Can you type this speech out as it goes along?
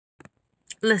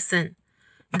Listen,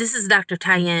 this is Dr.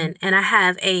 Tyann, and I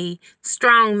have a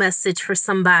strong message for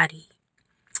somebody.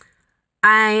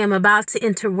 I am about to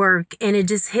enter work, and it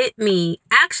just hit me,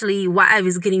 actually, while I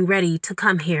was getting ready to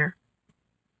come here.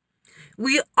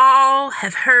 We all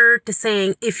have heard the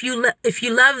saying, if you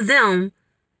love them,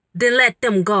 then let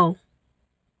them go.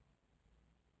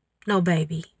 No,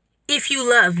 baby. If you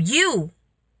love you,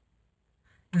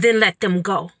 then let them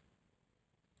go.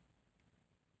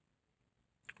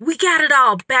 We got it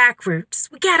all backwards.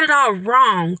 We got it all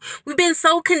wrong. We've been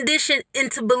so conditioned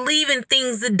into believing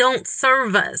things that don't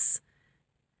serve us.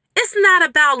 It's not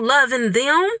about loving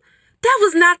them. That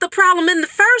was not the problem in the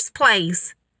first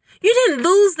place. You didn't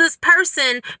lose this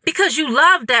person because you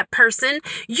loved that person.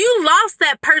 You lost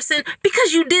that person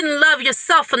because you didn't love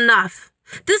yourself enough.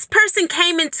 This person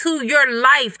came into your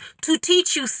life to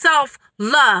teach you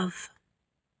self-love.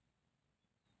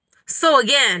 So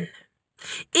again,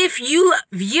 if you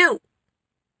love you,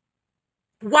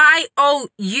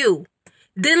 Y-O-U,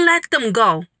 then let them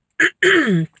go.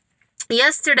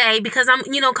 Yesterday, because I'm,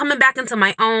 coming back into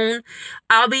my own,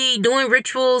 I'll be doing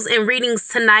rituals and readings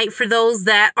tonight for those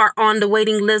that are on the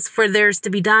waiting list for theirs to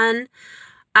be done.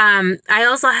 I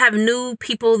also have new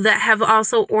people that have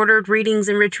also ordered readings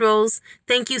and rituals.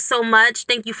 Thank you so much.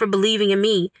 Thank you for believing in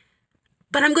me.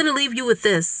 But I'm going to leave you with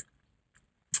this.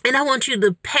 And I want you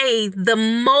to pay the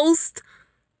most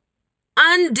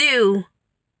undue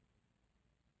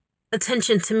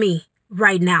attention to me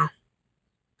right now.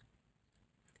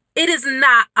 It is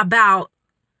not about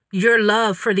your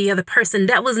love for the other person.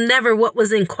 That was never what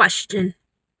was in question.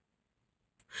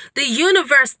 The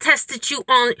universe tested you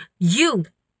on you,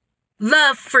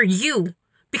 love for you,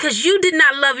 because you did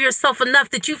not love yourself enough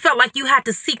that you felt like you had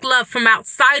to seek love from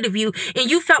outside of you, and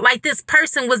you felt like this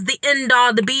person was the end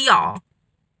all, the be all.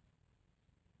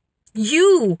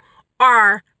 You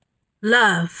are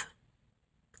love.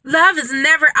 Love is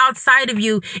never outside of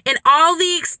you, and all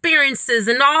the experiences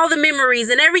and all the memories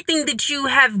and everything that you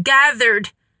have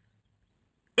gathered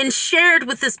and shared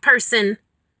with this person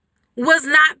was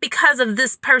not because of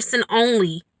this person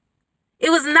only. It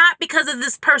was not because of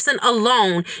this person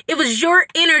alone. It was your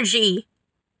energy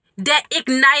that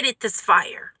ignited this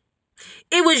fire.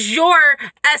 It was your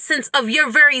essence of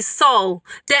your very soul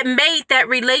that made that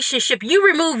relationship. You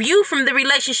remove you from the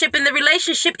relationship, and the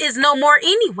relationship is no more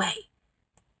anyway.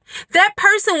 That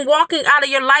person walking out of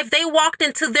your life, they walked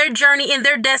into their journey and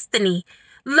their destiny.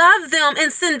 Love them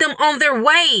and send them on their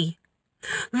way.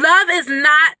 Love is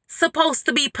not supposed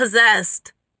to be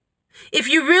possessed. If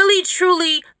you really,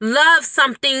 truly love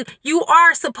something, you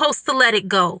are supposed to let it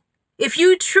go. If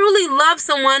you truly love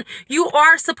someone, you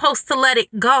are supposed to let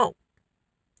it go.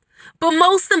 But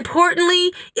most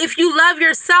importantly, if you love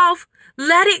yourself,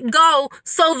 let it go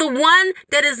so the one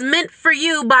that is meant for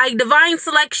you by divine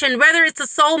selection, whether it's a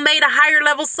soulmate, a higher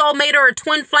level soulmate, or a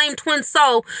twin flame, twin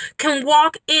soul, can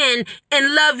walk in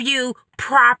and love you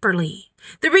properly.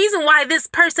 The reason why this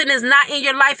person is not in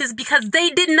your life is because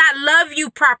they did not love you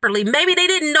properly. Maybe they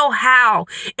didn't know how.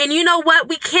 And you know what?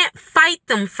 We can't fight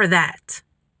them for that.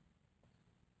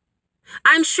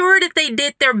 I'm sure that they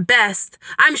did their best.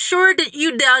 I'm sure that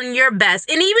you done your best.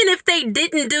 And even if they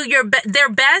didn't do their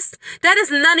best, that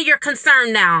is none of your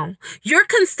concern now. Your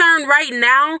concern right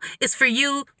now is for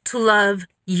you to love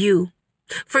you,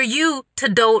 for you to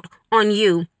dote on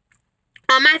you.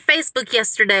 On my Facebook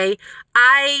yesterday,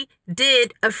 I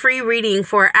did a free reading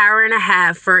for an hour and a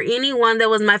half for anyone that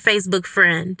was my Facebook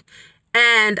friend.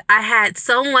 And I had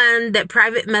someone that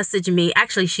private messaged me.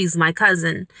 Actually, she's my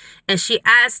cousin. And she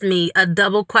asked me a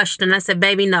double question. I said,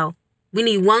 baby, no. We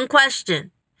need one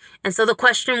question. And so the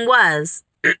question was,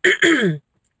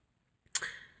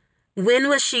 when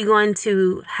was she going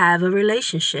to have a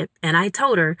relationship? And I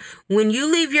told her, when you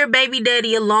leave your baby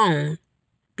daddy alone,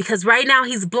 because right now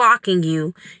he's blocking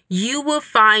you, you will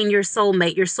find your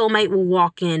soulmate. Your soulmate will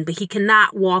walk in, but he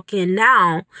cannot walk in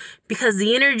now because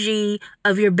the energy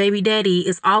of your baby daddy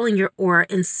is all in your aura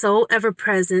and so ever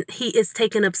present. He is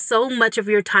taking up so much of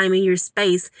your time and your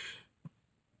space,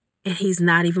 and he's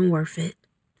not even worth it.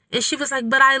 And she was like,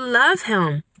 but I love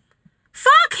him.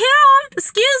 Fuck him.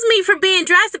 Excuse me for being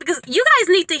drastic, because you guys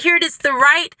need to hear this the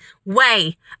right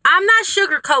way. I'm not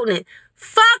sugarcoating it.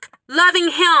 Fuck loving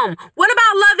him. What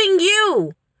about loving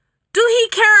you? Do he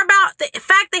care about the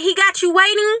fact that he got you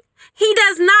waiting? He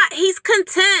does not. He's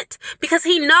content because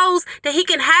he knows that he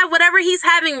can have whatever he's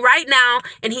having right now,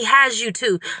 and he has you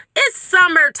too. It's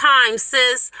summertime,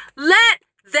 sis. Let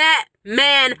that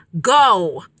man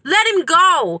go. Let him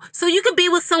go so you can be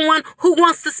with someone who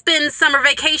wants to spend summer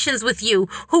vacations with you,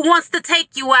 who wants to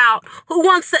take you out, who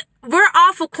wants to... We're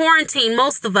off of quarantine,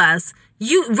 most of us.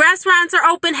 Restaurants are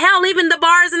open. Hell, even the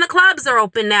bars and the clubs are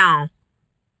open now.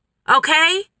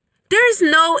 Okay? There's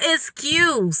no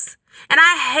excuse. And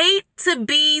I hate to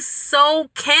be so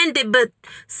candid, but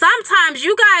sometimes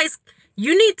you guys,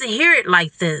 you need to hear it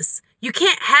like this. You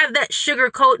can't have that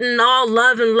sugarcoating all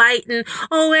love and light and,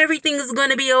 oh, everything is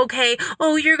going to be okay.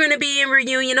 Oh, you're going to be in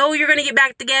reunion. Oh, you're going to get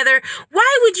back together.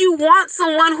 Why would you want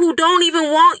someone who don't even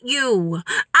want you?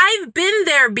 I've been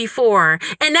there before.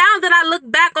 And now that I look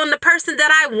back on the person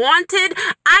that I wanted,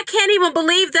 I can't even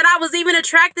believe that I was even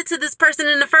attracted to this person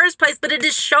in the first place. But it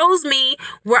just shows me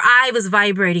where I was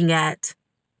vibrating at.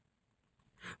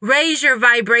 Raise your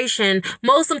vibration.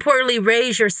 Most importantly,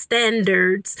 raise your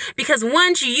standards. Because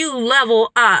once you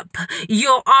level up,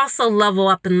 you'll also level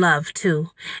up in love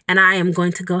too. And I am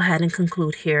going to go ahead and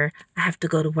conclude here. I have to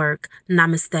go to work.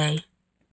 Namaste.